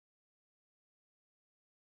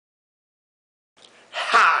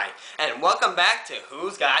and welcome back to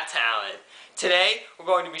Who's Got Talent. Today we're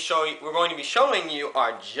going to be showing you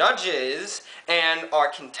our judges and our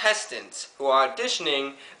contestants who are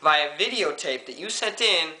auditioning via videotape that you sent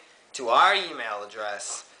in to our email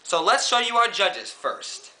address. So let's show you our judges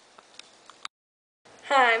first.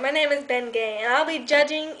 Hi, my name is Ben Gay, and I'll be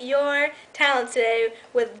judging your talents today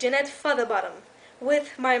with Jeanette Featherbottom,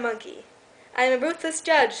 with my monkey. I am a ruthless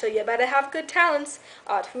judge, so you better have good talents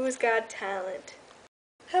at Who's Got Talent.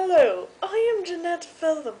 Hello, I am Jeanette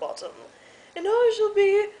Featherbottom, and I shall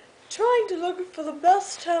be trying to look for the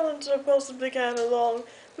best talent I possibly can along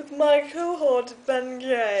with my cohort Ben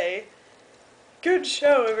Gay. Good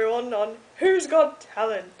show, everyone, on Who's Got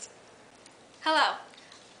Talent. Hello.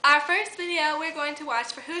 Our first video we're going to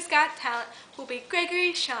watch for Who's Got Talent will be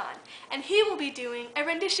Gregory Sean, and he will be doing a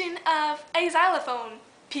rendition of a xylophone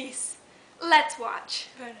piece. Let's watch.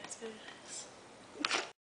 Very nice, very nice.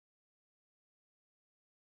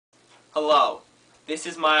 Hello, this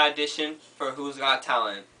is my audition for Who's Got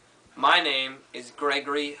Talent. My name is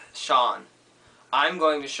Gregory Sean. I'm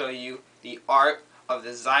going to show you the art of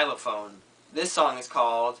the xylophone. This song is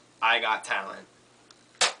called I Got Talent.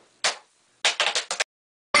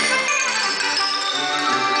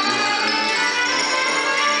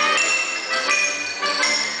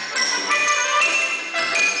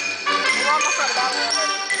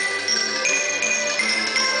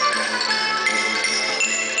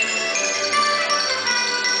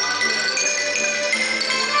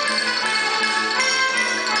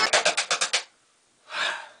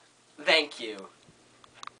 Thank you.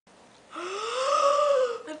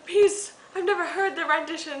 That piece, I've never heard the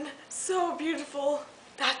rendition. So beautiful.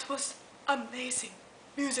 That was amazing.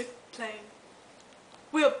 Music playing.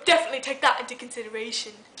 We'll definitely take that into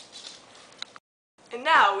consideration. And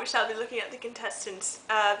now we shall be looking at the contestants.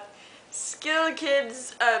 Skill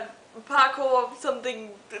Kids, parkour, something,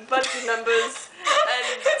 bunch of numbers,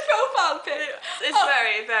 and His profile pic. it's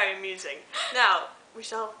very, very amusing. Now, we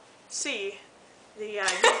shall see the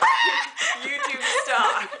YouTube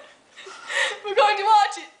star. We're going to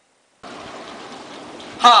watch it.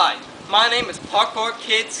 Hi, my name is Parkour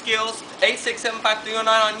Kid Skills 8675309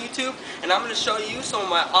 on YouTube, and I'm going to show you some of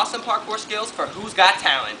my awesome parkour skills for Who's Got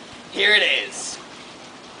Talent. Here it is.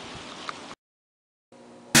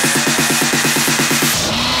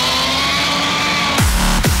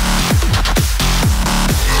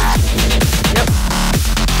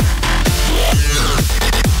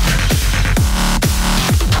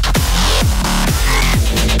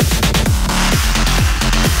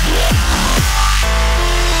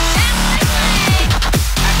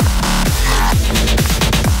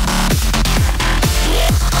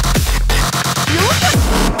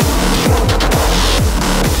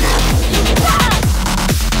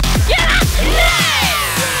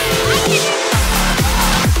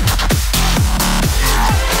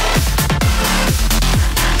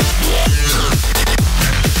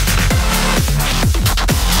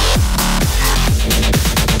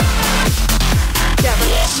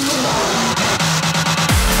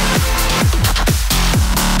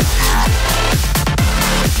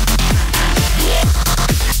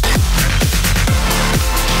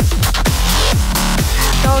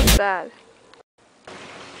 Bad.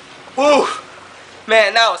 Woo!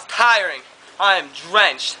 Man, that was tiring. I am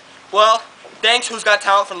drenched. Well, thanks Who's Got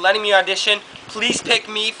Talent for letting me audition. Please pick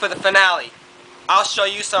me for the finale. I'll show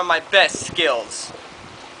you some of my best skills.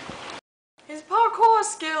 His parkour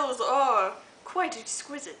skills are quite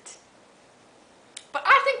exquisite. But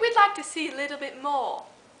I think we'd like to see a little bit more.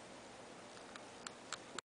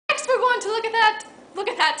 Next we're going to look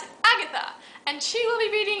at that Agatha, and she will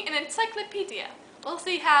be reading an encyclopedia. We'll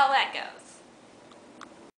see how that goes.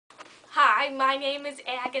 Hi, my name is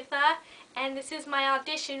Agatha, and this is my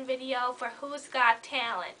audition video for Who's Got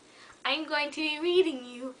Talent. I'm going to be reading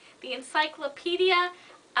you the Encyclopedia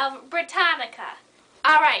of Britannica.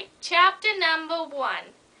 Alright, chapter number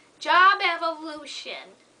 1, Job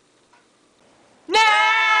Evolution. Next!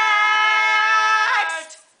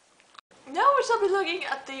 Now we shall be looking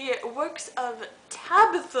at the works of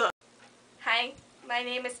Tabitha. Hi, my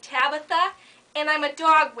name is Tabitha, and I'm a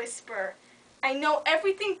dog whisperer. I know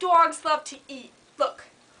everything dogs love to eat. Look,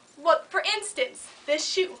 for instance, this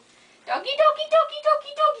shoe. Doggy, doggy, doggy,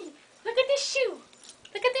 doggy, doggy. Look at this shoe.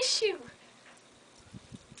 Look at this shoe.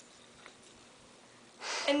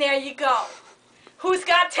 And there you go. Who's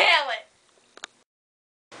Got Talent?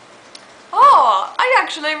 Oh, I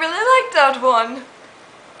actually really like that one.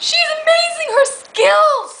 She's amazing, her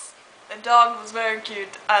skills. The dog was very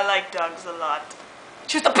cute. I like dogs a lot.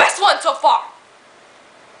 She's the best one so far.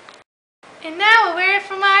 And now a word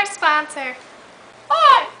from our sponsor.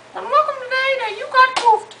 Hi, and welcome today to You Got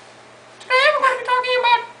Goofed.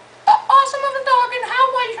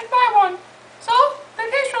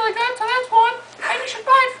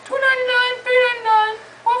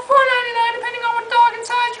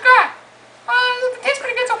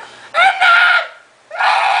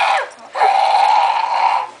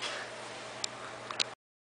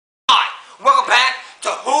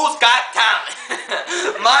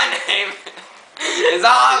 is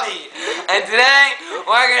Ollie. And today,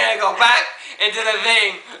 we're gonna go back into the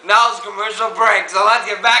thing. Now it's commercial break, so let's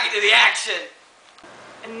get back into the action.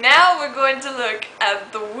 And now we're going to look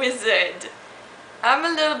at the wizard. I'm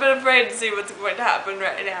a little bit afraid to see what's going to happen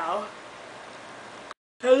right now.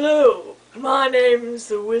 Hello, my name's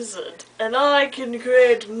the wizard, and I can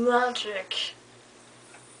create magic.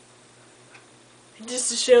 And just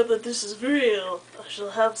to show that this is real, I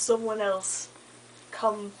shall have someone else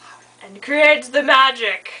come and create the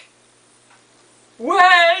magic.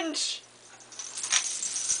 Wench!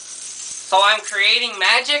 So I'm creating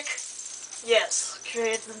magic? Yes,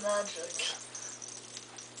 create the magic.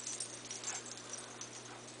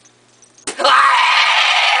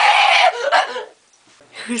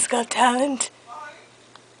 Who's got talent?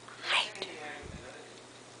 I do.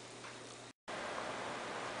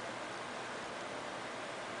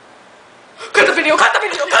 Cut the video, cut the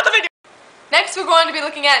video, cut the video! Next we're going to be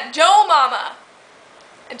looking at Joe Mama.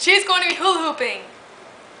 And she's going to be hula hooping.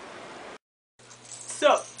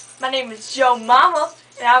 So, my name is Joe Mama,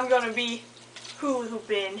 and I'm gonna be hula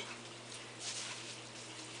hooping.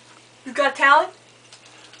 You got talent?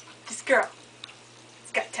 This girl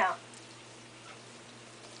has got talent.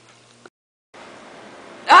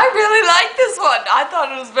 I really like this one. I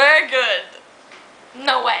thought it was very good.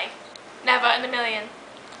 No way. Never in a million.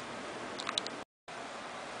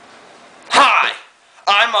 Hi,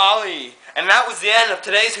 I'm Ollie, and that was the end of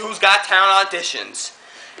today's Who's Got Talent auditions.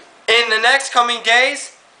 In the next coming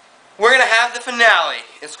days, we're going to have the finale.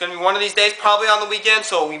 It's going to be one of these days, probably on the weekend,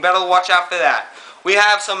 so we better watch out for that. We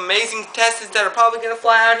have some amazing contestants that are probably going to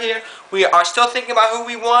fly out here. We are still thinking about who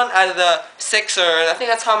we want out of the 6, or I think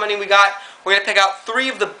that's how many we got. We're going to pick out 3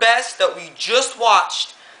 of the best that we just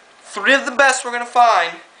watched. 3 of the best we're going to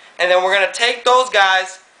find, and then we're going to take those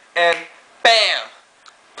guys and bam,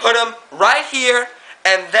 put them right here,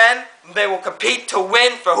 and then they will compete to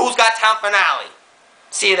win for Who's Got Talent finale.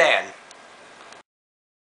 See you then.